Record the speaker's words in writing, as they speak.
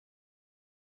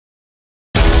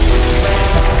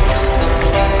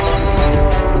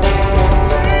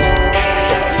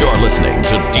listening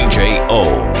to DJ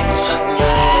O's.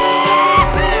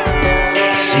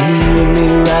 See you and me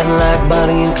riding like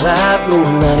Bonnie and Clyde,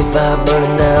 rolling 95,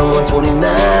 burning down 129,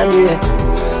 yeah.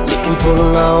 Looking for the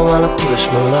law while I push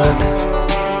my luck.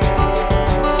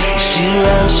 She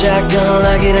line a shotgun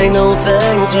like it ain't no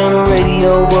thing. Turn the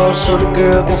radio off so the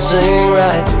girl can sing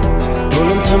right.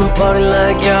 Pull to the party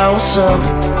like y'all what's up.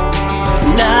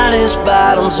 Tonight is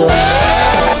bottoms up.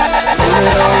 Throw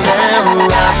it on down,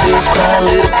 rock this quiet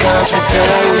little country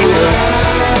town, yeah.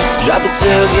 Drop the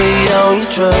tailgate on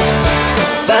your truck.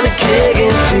 Find a keg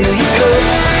and fill your cup.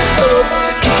 Oh,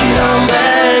 kick it on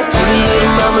back. Pretty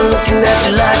little mama looking at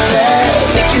you like that.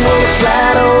 Make you wanna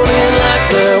slide on in like,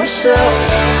 girl, what's up?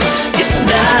 Yeah,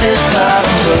 tonight is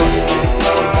bottoms up.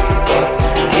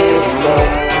 Hell no.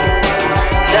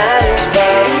 Tonight is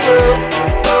bottoms up.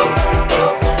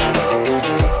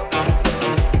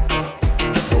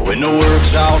 When the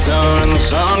work's all done and the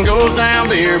sun goes down,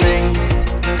 beer me.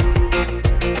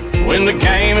 When the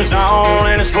game is on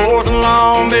and it's fourth and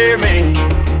long, beer me.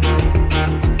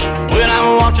 When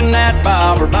I'm watching that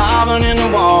bobber bobbing in the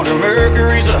water,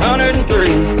 Mercury's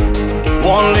 103.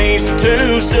 One leads to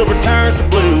two, silver turns to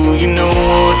blue. You know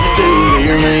what to do,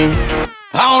 beer me.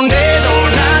 On days or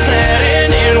nights at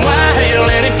Indian White Hill,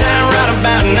 anytime right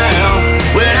about now.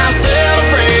 When I'm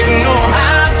celebrating or I'm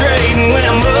hydrating, when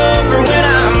I'm up or when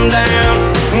I'm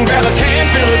down. Grab a can,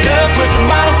 fill a cup, twist a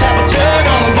bottle, tap a jug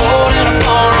on the board and a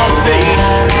bar on the beach.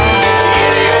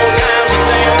 Yeah, the old times a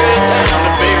damn good time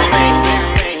to beer me.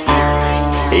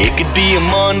 It could be a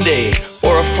Monday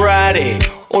or a Friday,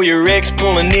 or your ex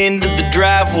pulling into the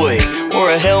driveway, or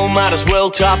a hell might as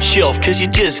well top shelf cause you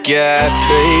just got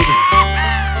paid.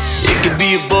 It could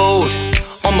be a boat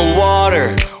on the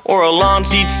water, or a lawn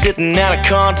seat sitting at a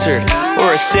concert,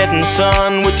 or a setting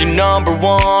sun with your number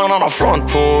one on a front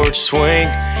porch swing.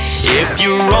 If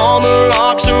you're on the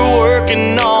rocks or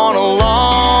working on a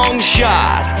long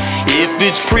shot, if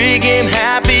it's pregame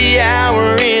happy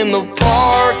hour in the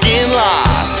parking lot,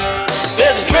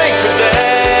 there's a drink for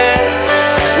that.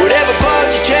 Whatever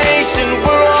bugs you're chasing,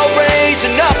 we're all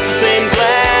raising up the same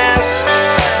glass.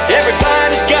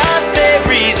 Everybody's got their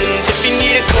reasons. If you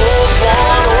need a cold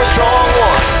one or a strong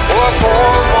one, or a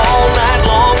warm all night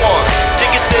long one,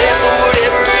 take a sip of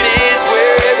whatever it is,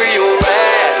 wherever you're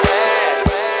at.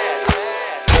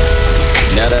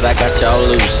 Now that I got y'all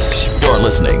loose, You're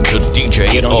listening to DJ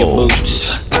get on your O's.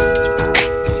 boots.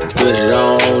 Put it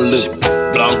on loose,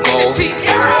 Blanco.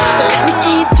 Let me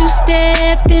see you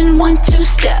two-step, then 1, 2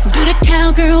 step. Do the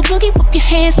cowgirl boogie, whip your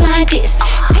hands like this.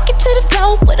 Take it to the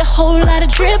floor with a whole lot of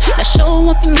drip. Now show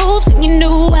off your moves in your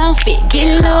new outfit.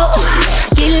 Get low,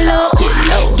 get low,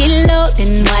 get low,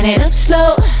 then wind it up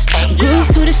slow. Groove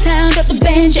to the sound of the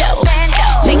banjo.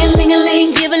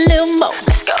 Ling-a-ling-a-ling, give a little more.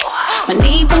 My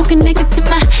knee bone connected to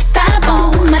my thigh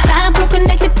bone. My thigh bone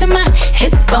connected to my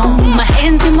hip bone. My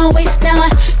hands in my waist, now I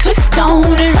twist on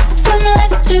and rock from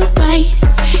left to right.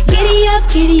 Giddy up,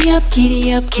 giddy up,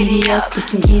 giddy up, giddy up. We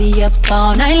can giddy up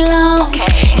all night long.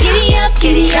 Giddy up,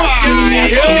 giddy up, giddy up,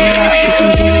 giddy up. We can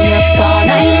giddy up all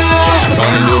night long.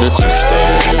 Gonna do the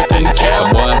two-step and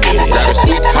cowboy boots.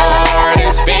 Sweep hard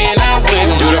and spin out with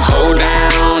 'em. Do the hold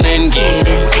down and get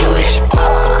into it.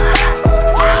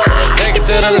 Take it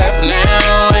to the left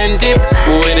now and dip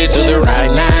with it to the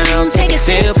right now. Take a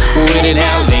sip with it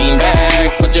now, lean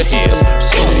back, put your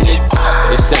hips in it.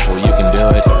 It's simple, you can do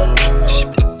it.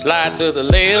 Slide to the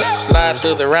left, slide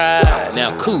to the right.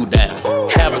 Now cool down,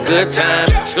 have a good time.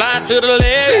 Slide to the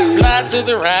left, slide to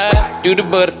the right. Do the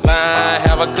butterfly,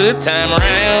 have a good time.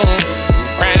 Round,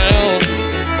 round,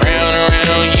 round and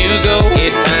round you go.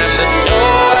 It's time to show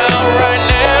out right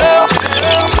now.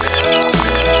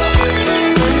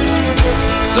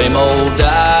 Same old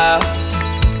dial,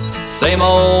 same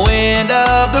old end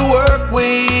of the work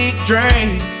week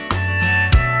drink.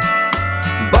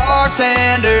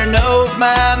 Bartender knows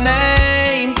my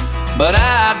name, but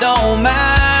I don't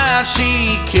mind.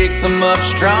 She kicks them up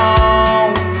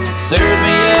strong, serves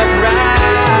me up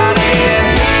right. And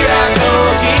here I go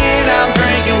again, I'm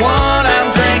drinking one, I'm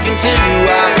drinking two.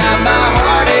 I got my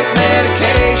heartache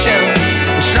medication,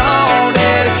 a strong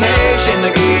dedication to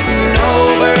getting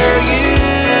over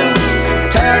you.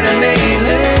 Turning me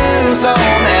loose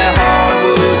on that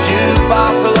hardwood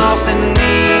jukebox, lost in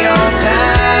neon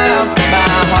town.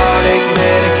 My heartache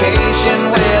medication,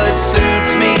 well, it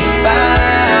suits me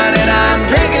fine, and I'm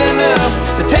drinking enough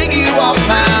to take you off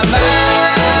my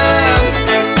mind.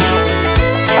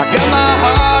 I got my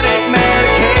heartache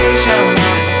medication.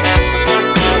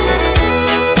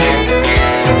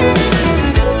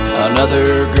 Another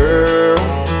girl,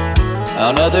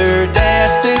 another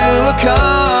dance to a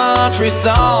country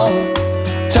song.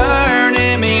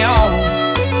 turning me on.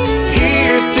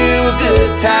 Here's to a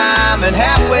good time and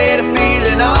halfway to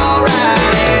feeling alright.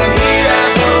 And here I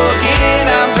go again,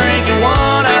 I'm drinking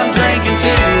one, I'm drinking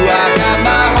two. I got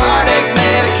my heartache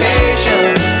medication,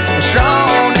 a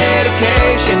strong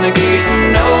dedication to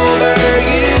getting over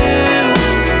you,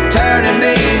 turning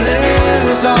me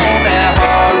loose on that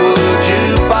hardwood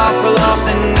jukebox, lost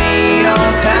in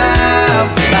neon time.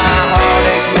 My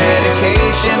heartache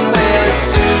medication, well, it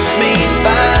suits me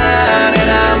fine, and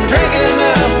I'm drinking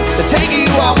enough to take you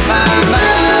off my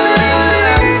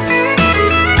mind.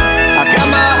 I got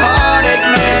my heartache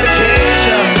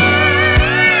medication.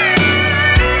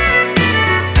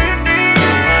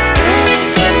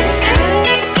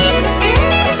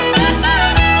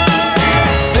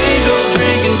 Single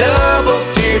drinking doubles,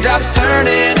 teardrops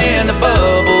turning into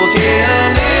bubbles. Yeah,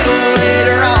 a little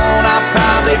later on I'll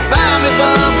probably find me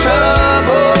some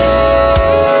trouble.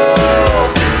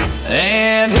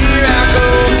 And here I go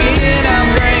again, I'm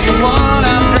drinking one,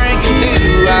 I'm drinking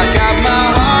two. I got my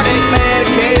heartache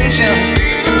medication,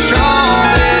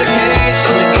 strong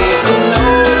dedication to getting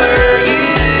over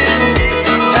you,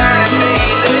 turning me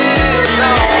loose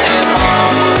on that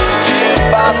hardwood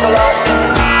jukebox, lost in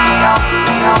neon.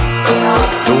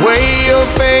 The way your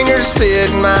fingers fit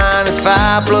mine is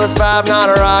 5 plus 5, not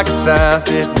a rocket science.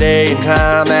 This day and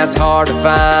time, that's hard to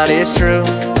find, it's true.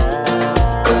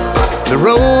 The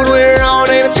road we're on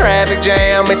ain't a traffic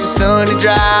jam, it's a Sunday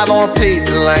drive on a piece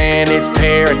of land. It's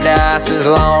paradise as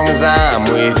long as I'm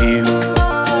with you.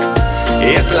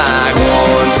 It's like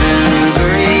 1, 2,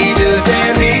 3, just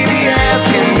as easy as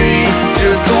can be.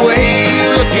 Just the way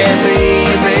you look at me,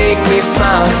 you make me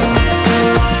smile.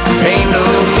 Ain't no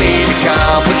need to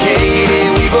complicate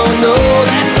it, we both know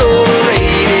that's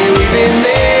overrated. We've been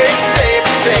there, it's safe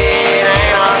to say it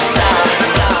ain't our style.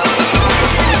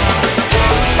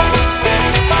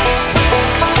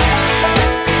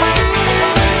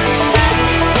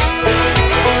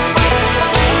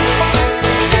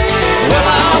 Well,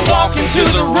 I walk into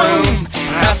the room,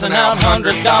 passing out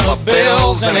 $100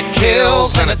 bills, and it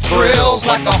kills and it thrills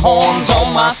like the horns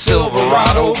on my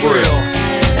Silverado grill.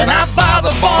 And I buy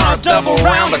the bar a double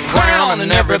round of Crown,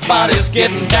 and everybody's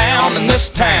getting down in this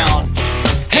town.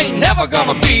 Ain't never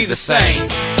gonna be the same,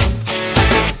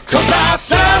 'cause I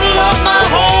saddle up my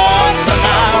horse and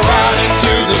I ride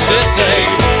into the city.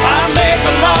 I make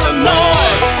a lot of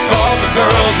noise, 'cause the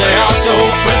girls, they are so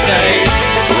pretty.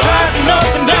 Riding up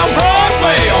and down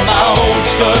Broadway on my old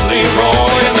stud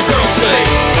Leroy, and the girls say,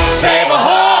 save a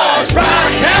horse, ride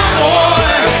a cowboy.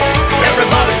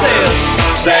 Everybody says,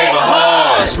 save a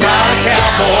horse, ride a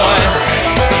cowboy.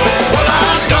 Well,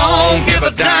 I don't give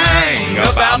a dang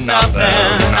about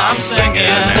nothing. I'm singing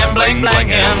and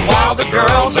bling-blinging while the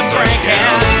girls are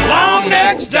drinking. Long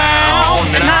necks down,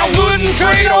 and I wouldn't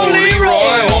trade old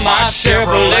Leroy or my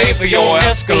Chevrolet for your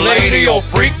Escalade or your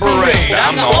freak parade.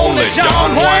 I'm the only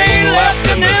John Wayne left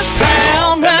in this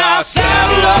town, and I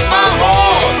saddle up my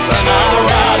horse and I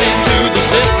ride into the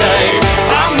city.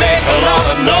 I make a lot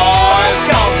of noise,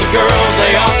 'cause the girls,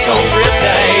 they are so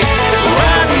pretty.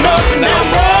 Riding up and down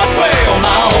Broadway on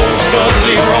my old stud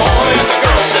Leroy, and the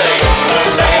girls say,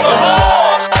 save a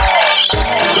horse.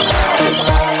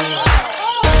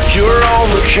 You're on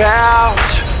the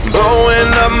couch,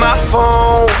 blowing up my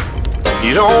phone.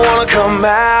 You don't wanna come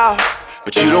out,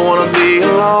 but you don't wanna be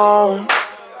alone.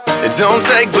 It don't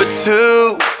take but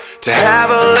two to have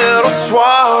a little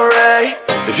soiree.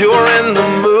 If you're in the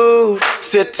mood,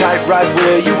 sit tight right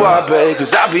where you are, babe,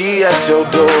 'cause I'll be at your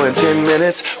door in 10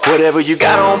 minutes. Whatever you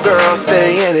got on, girl,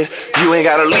 stay in it. You ain't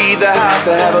gotta leave the house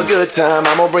to have a good time.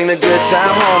 I'm gonna bring the good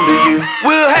time home to you.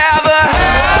 We'll have a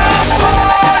house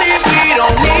party, we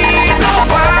don't need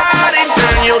nobody.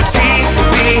 Turn your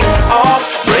TV off,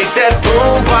 break that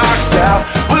boombox out.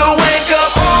 We'll wake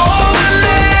up all the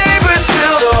neighbors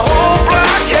till the whole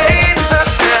block hates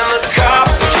us, and the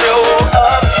cops show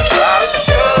up, try to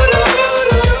shut up.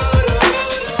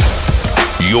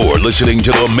 You're listening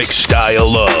to the mix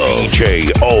style of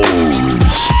DJ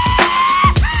O's.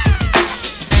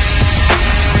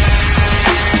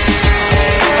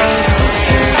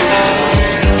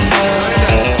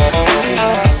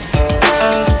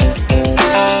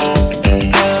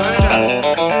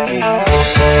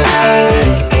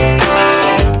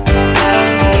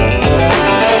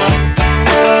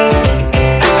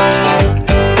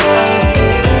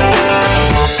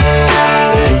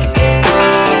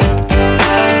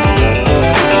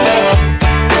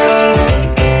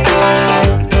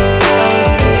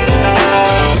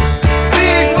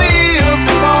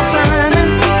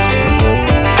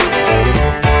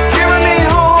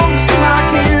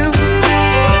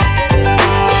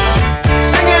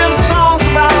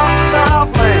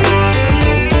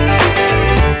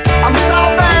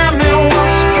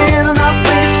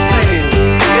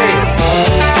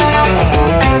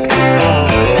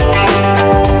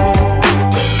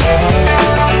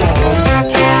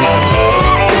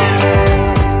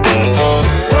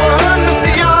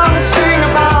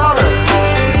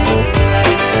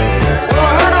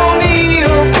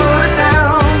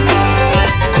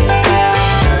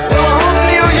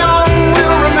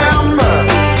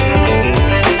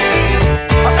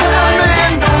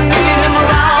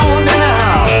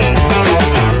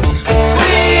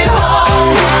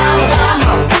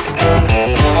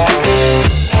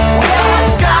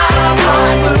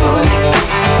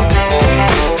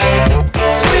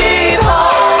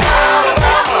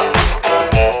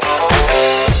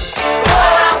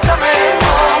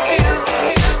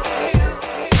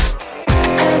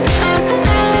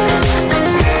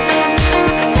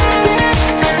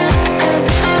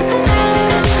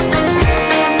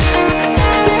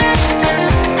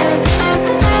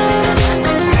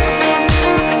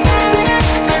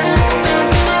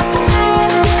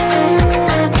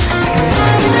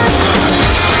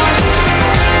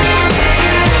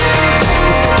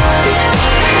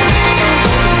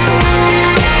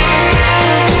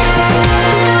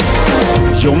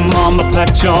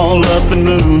 up and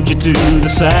moved you to the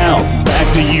south.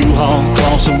 Back to U-Haul,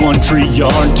 cross a one-tree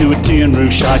yard to a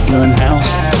tin-roof shotgun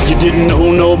house. You didn't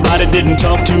know nobody, didn't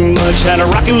talk too much. Had a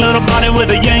rockin' little body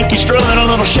with a Yankee strut, a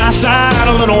little shy side,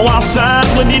 a little wild side,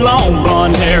 with your long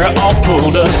blonde hair all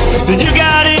pulled up. Then you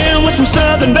got in with some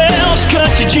southern bells,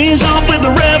 cut your jeans off with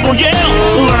a rebel yell.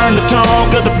 Learn to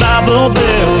talk of the Bible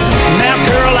Belt. Now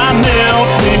girl, I melt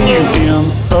when you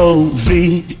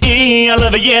M-O-V-E. I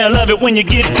love it, yeah, I love it when you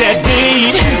get that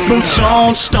beat. Boots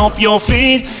on, stomp your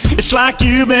feet. It's like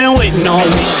you've been waiting on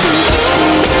me to.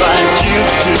 Like you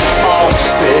do, all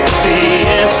sexy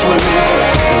and smooth,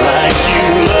 like you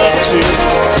love to.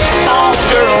 Oh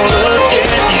girl, look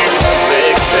at you,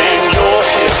 legs and your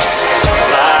hips,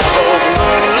 like old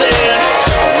moonlit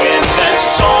when that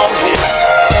song hits.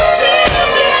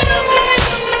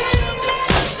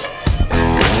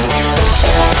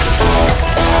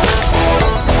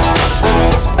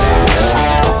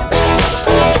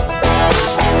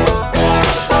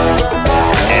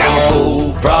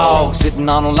 Sitting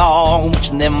on a log,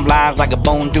 watching them flies like a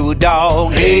bone to a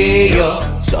dog. Hey,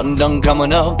 sun done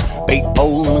coming up, bait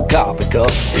pole and a coffee cup.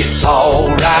 It's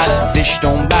alright, fish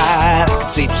don't bite. I can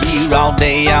sit here all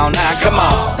day, all night. Come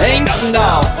on, ain't nothing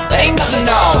dog, ain't nothing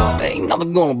dog, ain't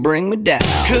nothing gonna bring me down.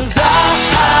 'Cause I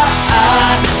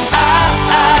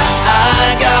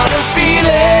got a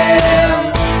feeling,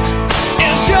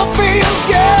 it sure feels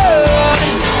good.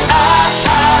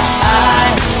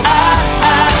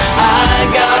 I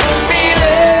got a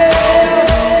feeling.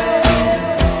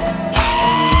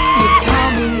 You call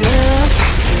me up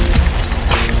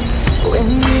when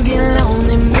you get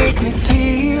lonely, make me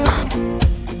feel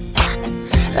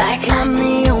like I'm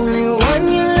the only one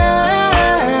you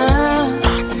love,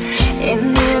 and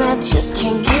then I just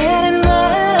can't get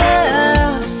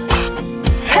enough.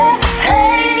 Hey,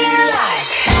 hey, like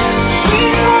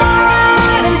cheap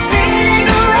wine and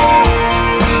cigarettes,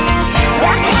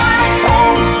 that kind of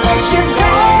taste that you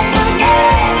don't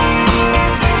forget.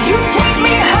 You take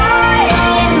me high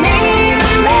and leave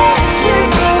a mess,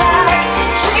 just like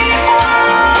cheap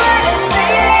wine and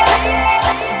cigarettes.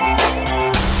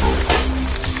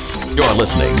 You're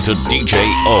listening to DJ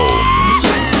Ohms.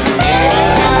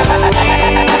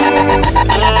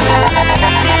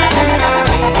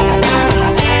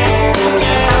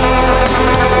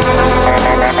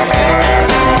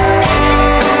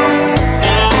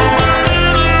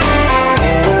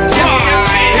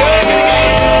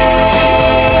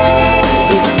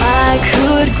 If I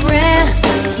could grant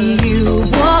you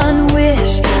one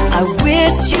wish, I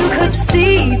wish you could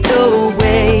see the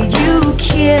way you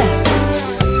kiss.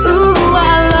 Ooh,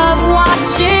 I love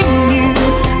watching you,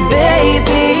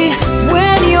 baby,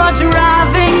 when you're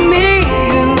driving me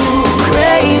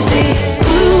crazy.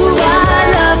 Ooh, I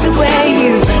love the way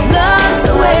you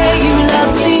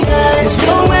love me. There's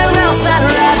nowhere else I'd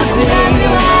rather be.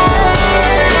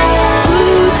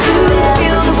 Ooh, to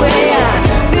feel the way I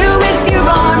feel with your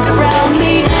arms around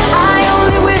me. I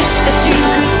only wish that you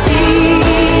could see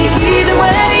the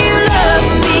way you love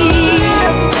me.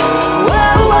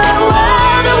 Whoa, whoa,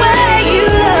 whoa, the way you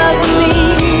love me.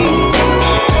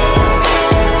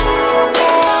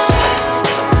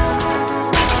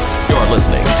 You're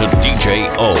listening to DJ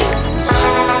Ohms.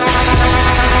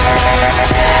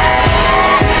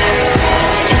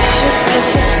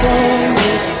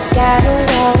 Scattered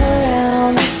all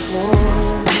around the floor,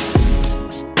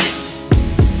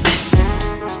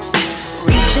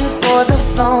 reaching for the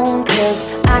phone 'cause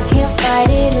I can't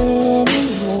fight it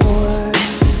anymore.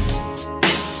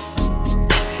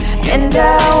 And I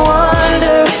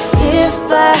wonder if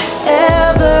I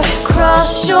ever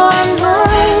cross your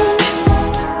mind.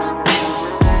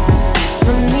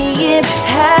 For me it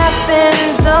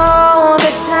happens all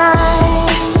the time.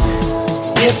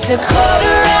 It's a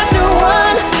quarter after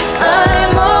one,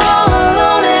 I'm all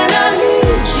alone and I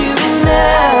need you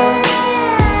now.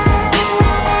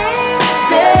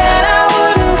 Said I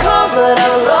wouldn't call, but I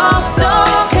lost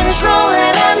all control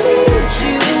and I need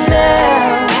you now.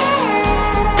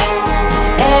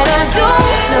 And I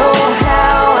don't know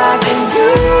how I can do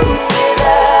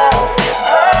without.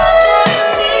 I just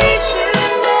need you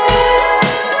now.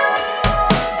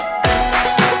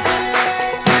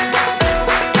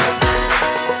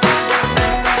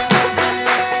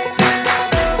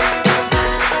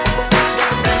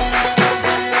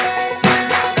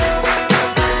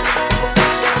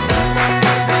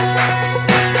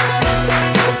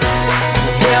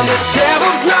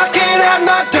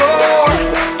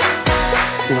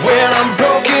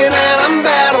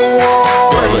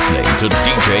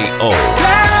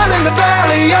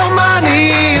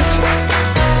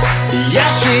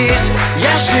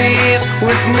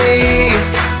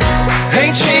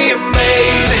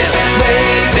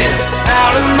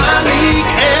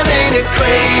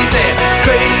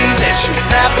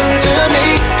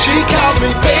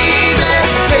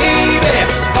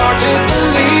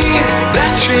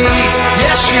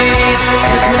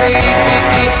 You're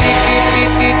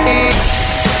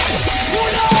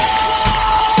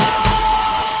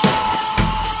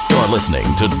listening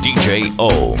to DJ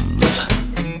Ohms.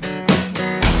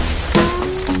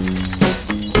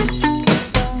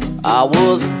 I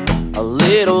was a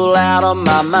little out of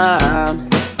my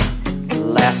mind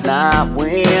last night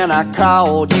when I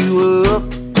called you up.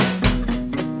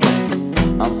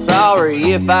 I'm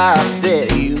sorry if I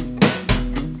upset you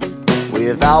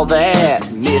with all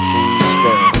that missing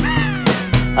stuff.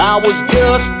 I was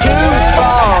just too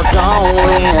far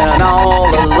gone all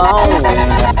alone when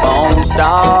the phone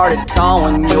started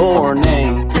calling your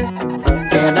name.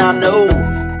 And I know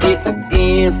it's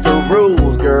against the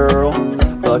rules, girl,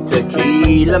 but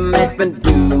tequila makes me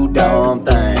do dumb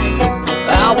things.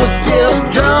 I was just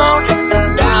drunk,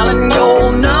 dialing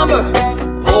your number,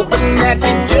 hoping that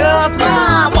you just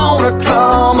might wanna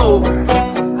come over.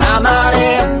 I might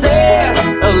have said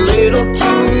a little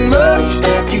too much.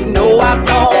 You know I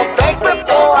don't think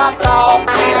before I talk, and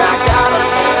I gotta.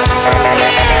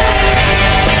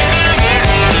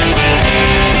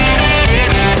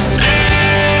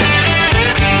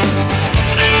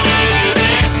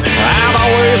 I've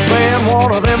always been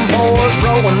one of them boys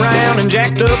rolling around in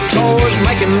jacked up toys,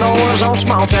 making noise on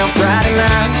small town Friday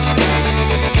night.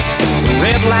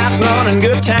 Red light running,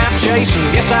 good time chasing.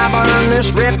 Guess I've earned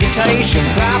this reputation.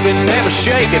 Probably never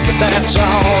shake it, but that's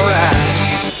alright.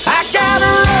 I got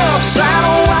a rough side,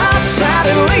 a wide side,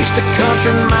 at least a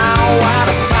country mile wide,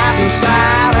 a fighting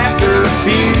side after a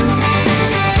few.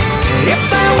 If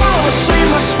they wanna see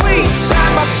my sweet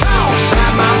side, my soft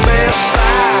side, my best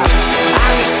side,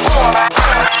 I just pull it out.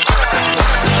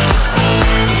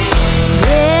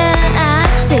 Well, I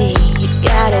see you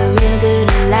got a real good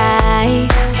life.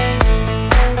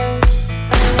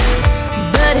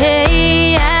 But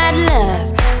hey, I'd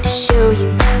love to show you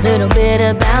a little bit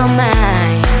about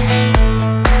mine.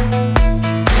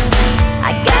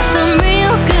 I got some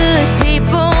real good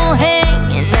people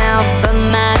hanging out by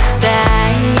my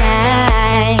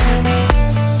side.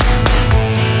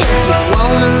 If you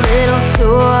want a little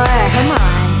tour, come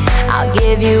on, I'll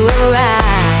give you a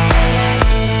ride.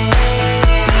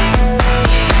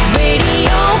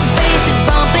 Radio bass is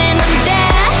bumping on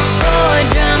dashboard,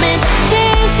 drumming,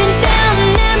 chasing down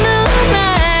that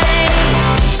moonlight.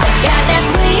 I got that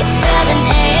sweet southern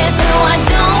air, so I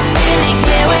don't really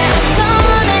care where I'm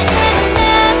gonna end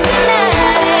up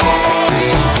tonight.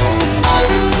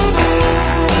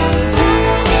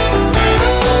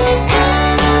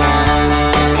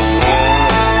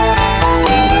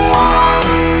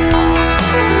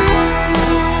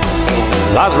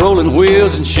 I was rolling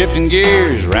wheels and shifting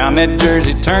gears around that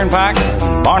Jersey turnpike.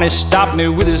 Barney stopped me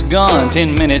with his gun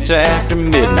 10 minutes after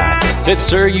midnight. Said,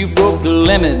 sir, you broke the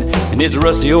limit in this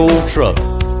rusty old truck.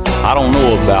 I don't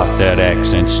know about that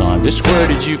accent, son. Just where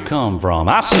did you come from?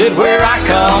 I said, where I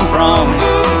come from,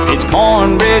 it's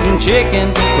cornbread and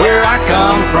chicken. Where I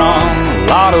come from, a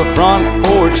lot of front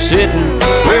porch sitting.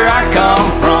 Where I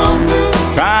come from,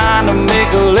 trying to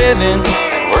make a living,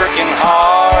 working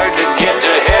hard to get to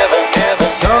heaven.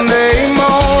 Sunday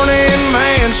morning,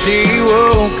 man, she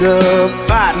woke up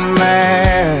fighting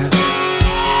mad.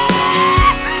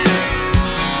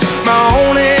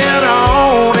 On and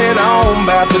on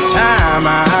about the time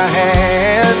I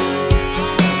had.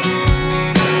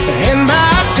 And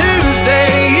by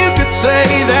Tuesday, you could say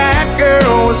that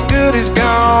girl was good as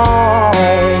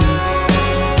gone.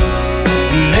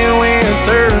 And then when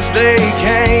Thursday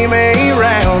came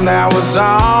around, I was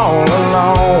all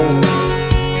alone.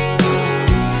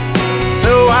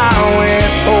 So I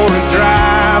went for a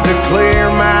drive to clear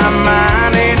my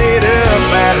mind. Ended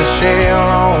up at a Shell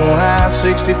on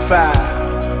I-65.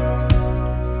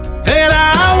 Then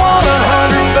I won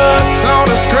 $100 on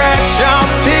a scratch-off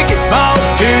ticket. Bought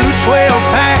 2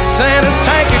 12-packs and a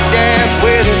tank of gas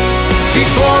with it. She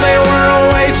swore they were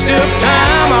a waste of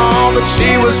time, all, but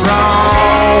she was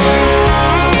wrong.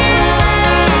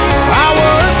 I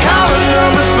was calling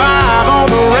number 5 on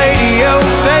the radio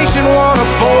station. Won a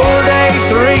 4-day,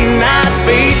 3-night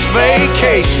beach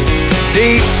vacation.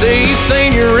 Deep sea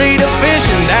senorita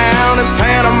fishing down in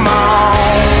Panama.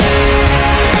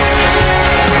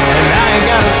 And I ain't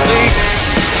gotta see.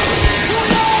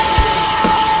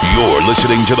 You're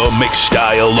listening to the mix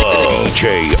style of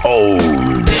DJ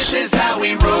Ohms. This is how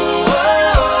we roll.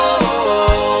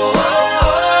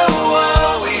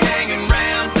 We hanging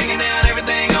round, singing out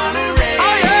everything on the radio.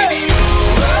 Oh, yeah.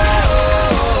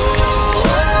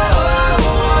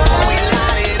 We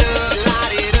light it up,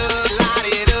 light it up, light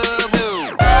it up.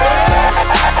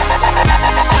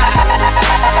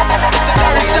 It's the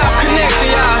Dirty South Connection,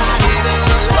 y'all.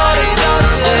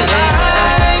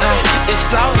 It's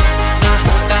floating.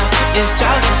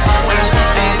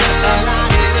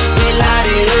 We light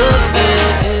it up,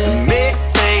 yeah.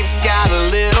 Mixtapes got a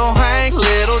little Hank,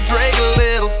 little Drake, a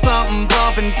little something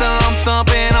bumping,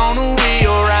 thumping on the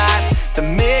wheel, right? The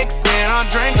mix in our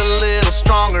drink's a little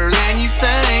stronger than you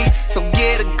think, so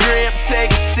get a grip,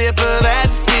 take a sip of that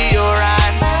feel,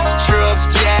 right? Trucks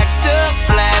jacked up,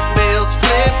 flat bills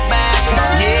flip back.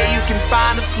 Yeah, you can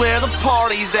find us where the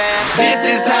party's at. This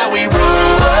is how we roll.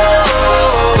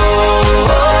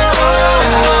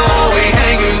 We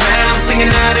hanging around, singing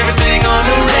out everything on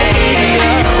the radio.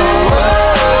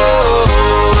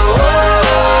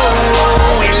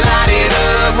 We light it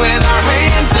up with our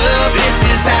hands up. This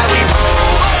is how we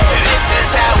roll. This is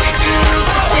how we do.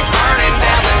 We burning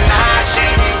down the night,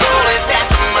 shooting bullets at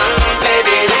the moon,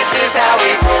 baby. This is how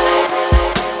we roll.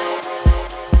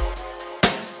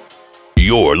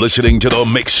 You're listening to the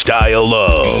mix style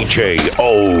of DJ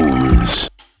O's.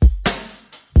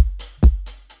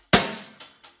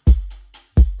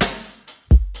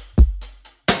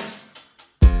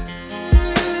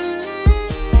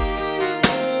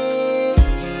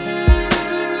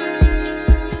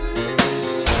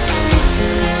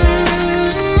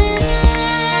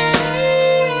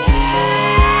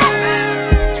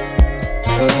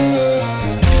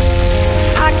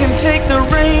 I can take the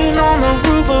rain on the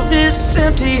roof of this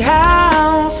empty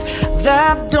house.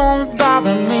 That don't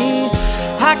bother me.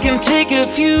 I can take a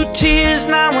few tears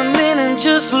now and then and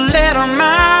just let them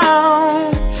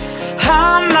out.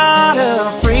 I'm not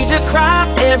afraid to cry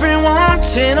every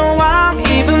once in a while,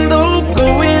 even though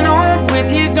going on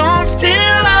with you gone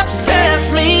still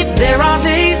upsets me. There are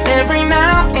days every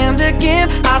now and again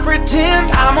I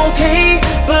pretend I'm okay,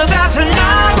 but that's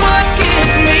not what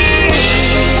gets me.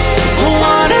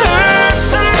 What hurts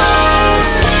the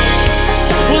most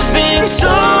was being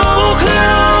so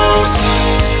close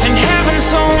and having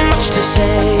so much to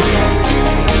say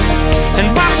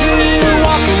and watching you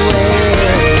walk away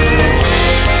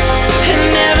and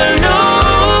never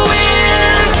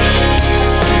knowing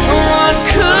what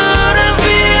could have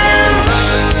been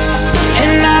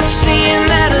and not seeing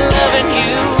that love in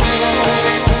you.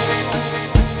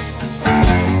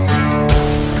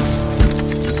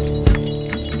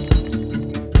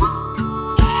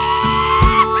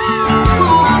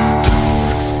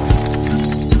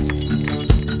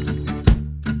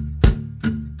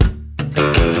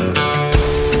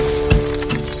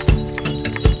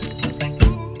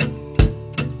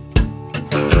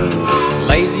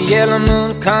 Lazy yellow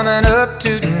moon coming up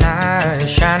tonight,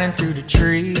 shining through the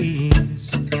trees.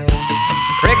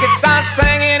 Crickets are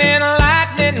singing and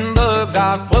lightning bugs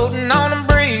are floating on the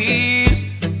breeze.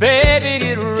 Baby,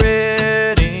 get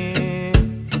ready.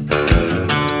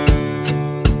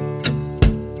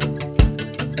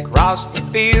 Across the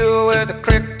field where the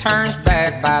creek turns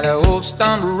back by the old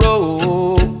stumble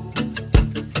road,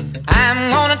 I'm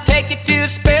gonna take you to a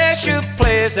special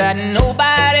place that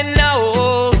nobody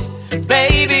knows.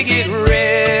 Baby, get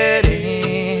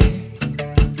ready.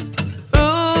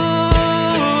 Ooh,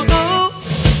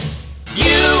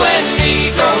 you and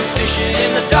me going fishing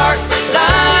in the dark,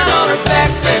 lying on our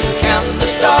backs and counting the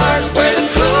stars where the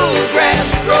cool grass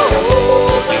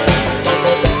grows.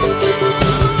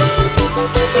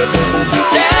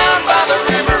 Down by the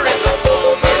river in the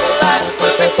full moonlight,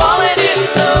 we'll be falling in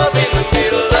love in the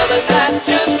middle of the night.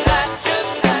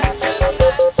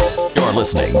 You're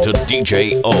listening to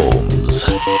DJ Ohms.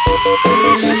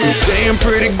 Damn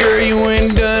pretty girl, you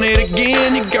ain't done it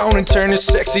again. You're gonna turn this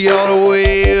sexy all the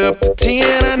way up to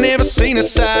 10. I never seen a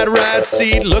side ride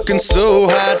seat looking so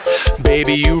hot.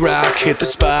 Baby, you rock, hit the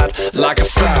spot like a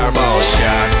fireball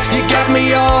shot. You got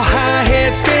me all high,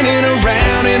 head spinning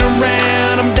around and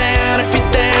around. I'm down if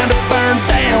you're down to burn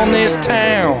down this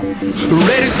town.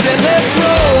 Ready, set, let's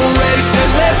roll. Ready, set,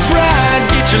 let's ride.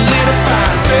 Get your little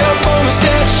fine cell phone and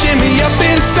step, shimmy up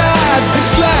inside and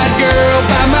slide, girl,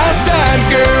 by my side,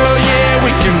 girl. Yeah,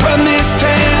 we can run this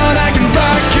town. I can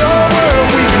rock your world.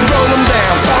 We can roll them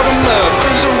down, pop them up,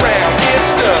 cruise around, get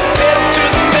stuck, pedal to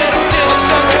the metal till the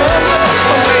sun comes up.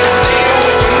 Away to deal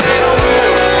with the metal moon.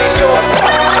 Let's go up.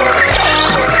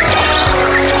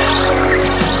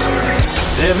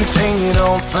 17, you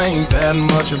don't think that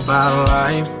much about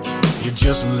life. You're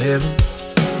just living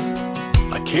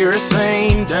like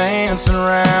kerosene dancing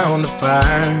around the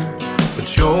fire,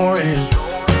 but you're in.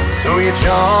 So you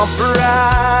jump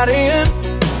right in,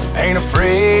 ain't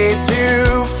afraid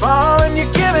to fall, and you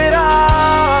give it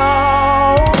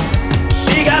all.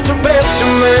 She got the best of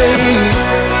me.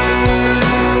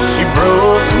 She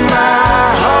broke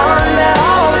my heart, now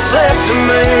all that's left of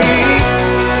me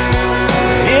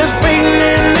is beating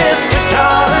in this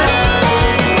guitar.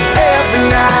 Every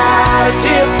night a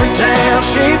different town,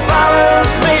 she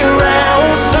follows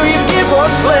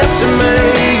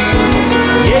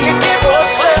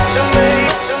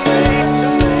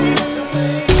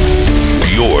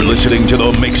listening to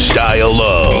the mix style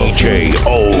of DJ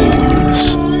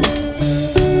O's.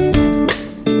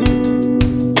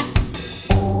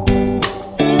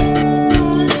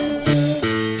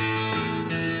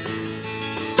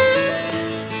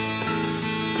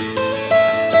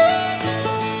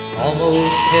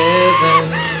 Almost heaven,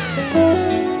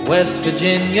 West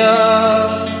Virginia,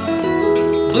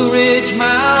 Blue Ridge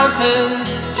Mountains,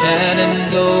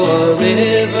 Shenandoah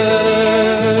River.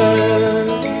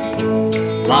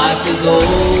 Life is older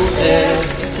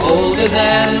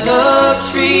than the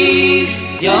trees,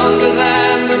 younger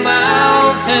than the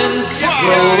mountains,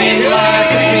 growing like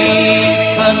the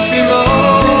breeze. Country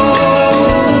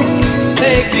roads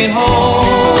take me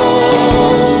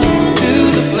home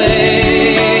to the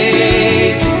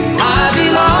place I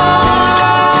belong,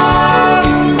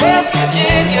 West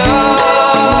Virginia.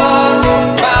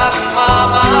 Mountain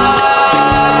mama,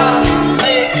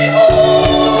 take me home.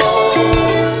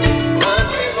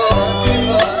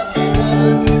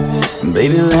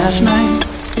 Baby, last night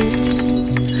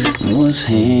was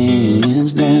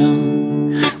hands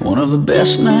down one of the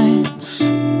best nights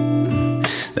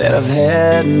that I've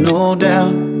had, no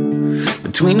doubt.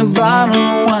 Between the bottle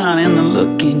of wine and the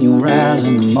look in your eyes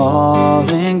and the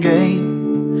Marvin Gaye,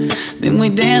 then we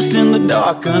danced in the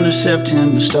dark under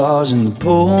September stars in the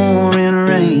pouring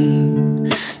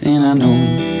rain. And I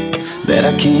know that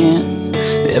I can't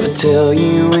ever tell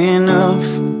you enough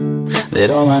that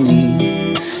all I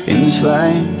need in this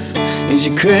life is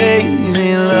your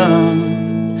crazy love.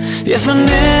 If I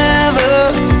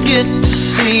never get to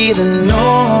see the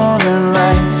northern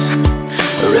lights,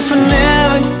 or if I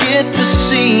never get to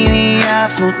see the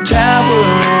Eiffel Tower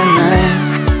at night,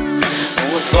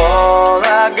 or if all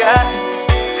I got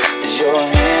is your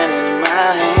hand in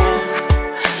my hand,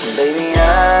 baby,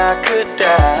 I could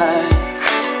die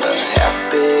a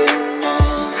happy man.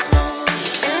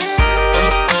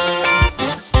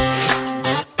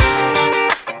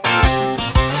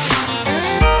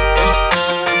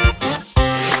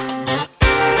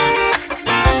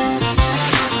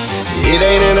 It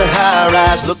ain't in a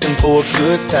high-rise looking for a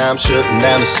good time, shutting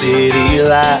down the city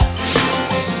lights.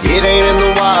 It ain't in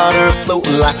the water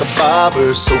floating like a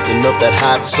bobber, soaking up that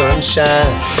hot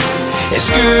sunshine. As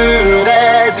good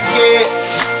as it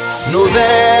gets, no,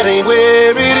 that ain't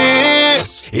where it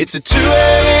is. It's at 2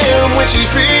 a.m. when she's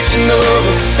reaching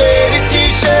over, faded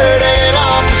t-shirt and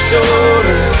off her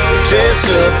shoulder,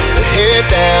 dressed up, her hair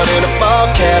down in a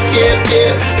ball cap, yeah,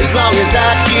 yeah. As long as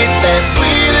I get that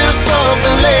sweet little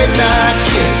something late night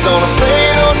kiss on a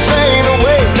plane or train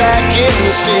away back in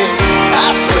the sticks,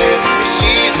 I swear, if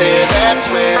she's there, that's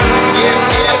where, yeah,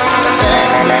 yeah,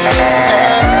 that's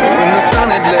where. When the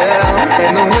sun had left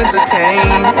and the winter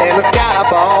came and the sky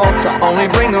fall to only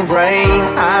bring the rain,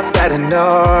 I sat in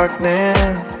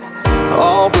darkness,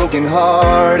 all broken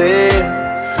hearted.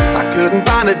 I couldn't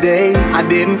find a day, I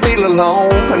didn't feel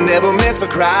alone. I never meant to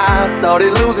cry,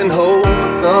 started losing hope,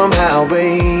 but somehow,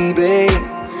 baby,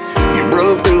 you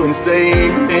broke through and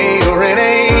saved me. You're an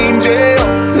angel,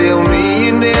 tell me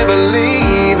you're never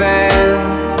leaving,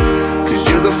 'cause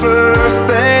you're the first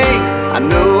thing I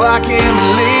know I can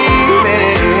believe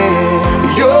in.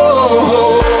 You're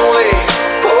holy,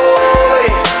 holy,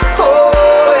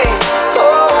 holy,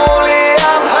 holy.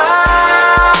 I'm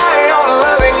high on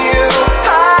loving you,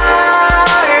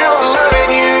 high on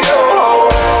loving you. You're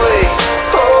holy,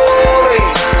 holy,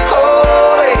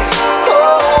 holy,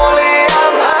 holy.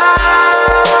 I'm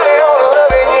high on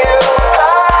loving you.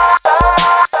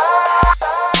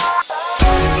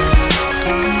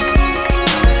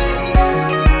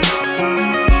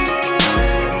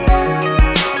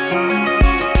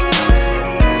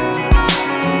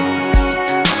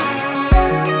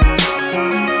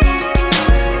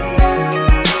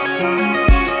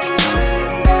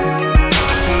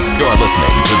 You're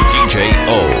listening to DJ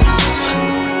O's.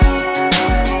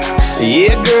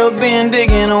 Yeah, girl, been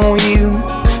digging on you,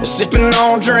 sipping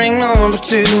on drink number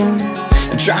 2,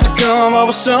 and trying to come up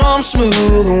with something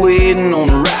smooth, and waiting on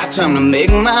the right time to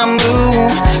make my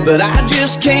move. But I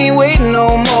just can't wait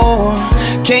no more,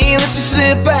 can't let you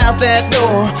slip out that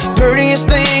door. Prettiest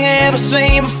thing I ever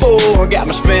seen before, got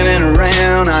me spinning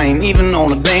around, I ain't even on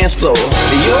the dance floor.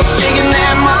 You're shaking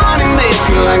that money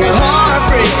maker like a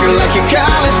heartbreaker, like your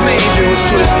college major was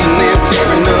twisting and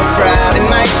tearing up Friday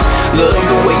nights. Love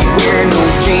the way you're wearing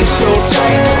those jeans so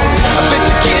tight, I bet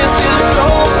your kiss is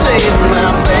soul saving, my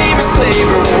favorite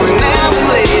flavor. Morning now and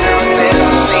later, I've never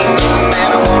seen nothing that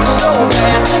I want so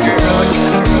bad. Girl,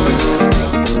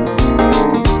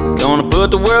 gonna put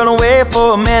the world away for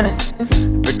a minute,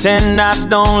 pretend I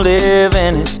don't live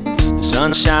in it.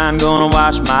 Sunshine gonna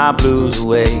wash my blues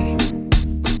away.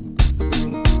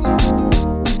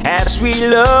 had a sweet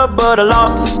love, but I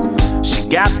lost it. She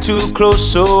got too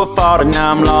close, so I fought it. Now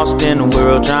I'm lost in the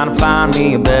world, trying to find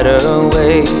me a better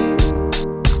way.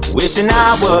 Wishing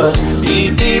I was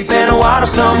deep in the water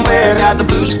somewhere. Got the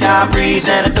blue sky breeze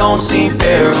and it don't seem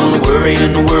fair. Only worry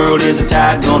in the world is the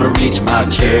tide gonna reach my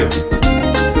chair.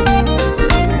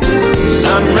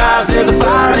 Sunrise, there's a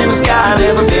fire in the sky.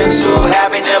 Never been so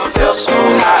happy, never felt so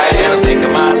high. And I think I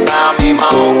might find me my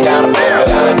own kind of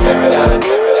paradise.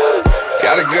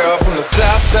 Got a girl from the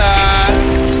south side,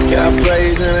 got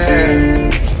braids in her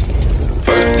hair.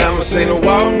 First time I seen her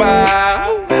walk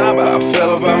by, man, I about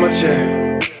fell up out my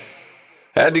chair.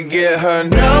 Had to get her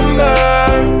number,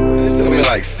 it took me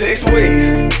like 6 weeks.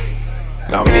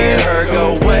 Now me and her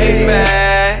go way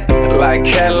back, like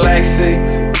Cadillac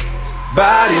seats.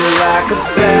 Body like a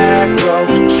back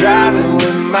road, driving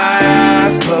with my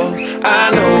eyes closed.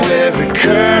 I know every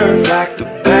curve like the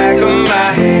back of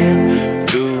my hand.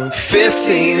 Doing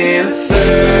 15 and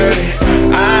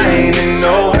 30, I ain't in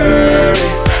no hurry.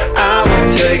 I'ma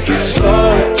take it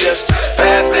slow, just as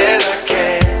fast as I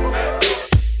can.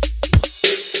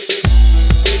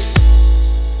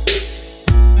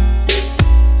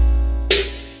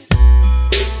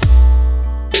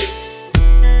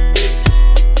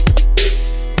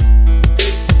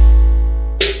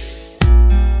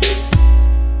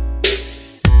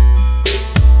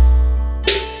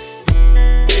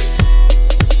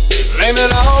 Blame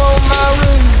it all on my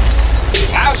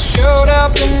roots. I showed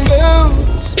up in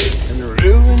booze and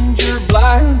ruined your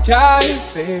black tie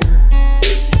affair.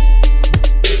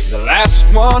 The last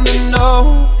one to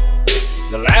know,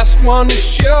 the last one to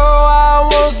show. I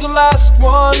was the last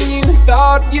one you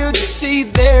thought you'd see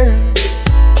there.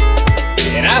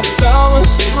 And I saw the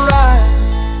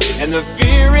surprise and the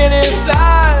fear in his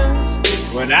eyes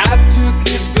when I took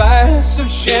his glass of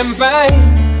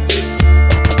champagne.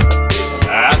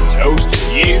 I toasted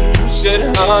you, said,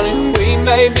 honey, we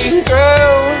may be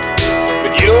through,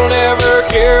 but you'll never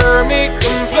hear me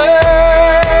complain.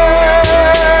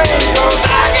 'Cause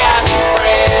I got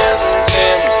friends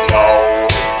in the old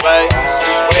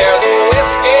places where the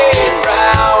whiskey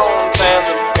rounds and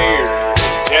the beer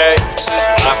chases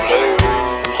my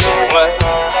blues away.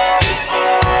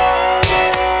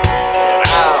 And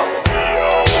I'll be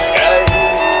okay.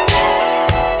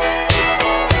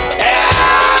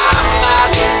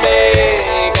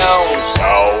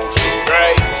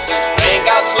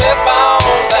 Slip on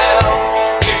down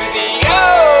to the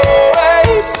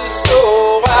oasis, so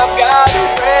I've got a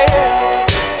friend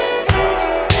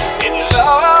in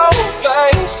low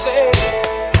places.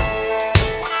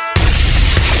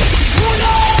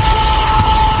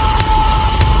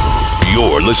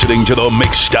 You're listening to the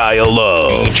mix style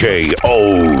of DJ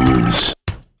O's.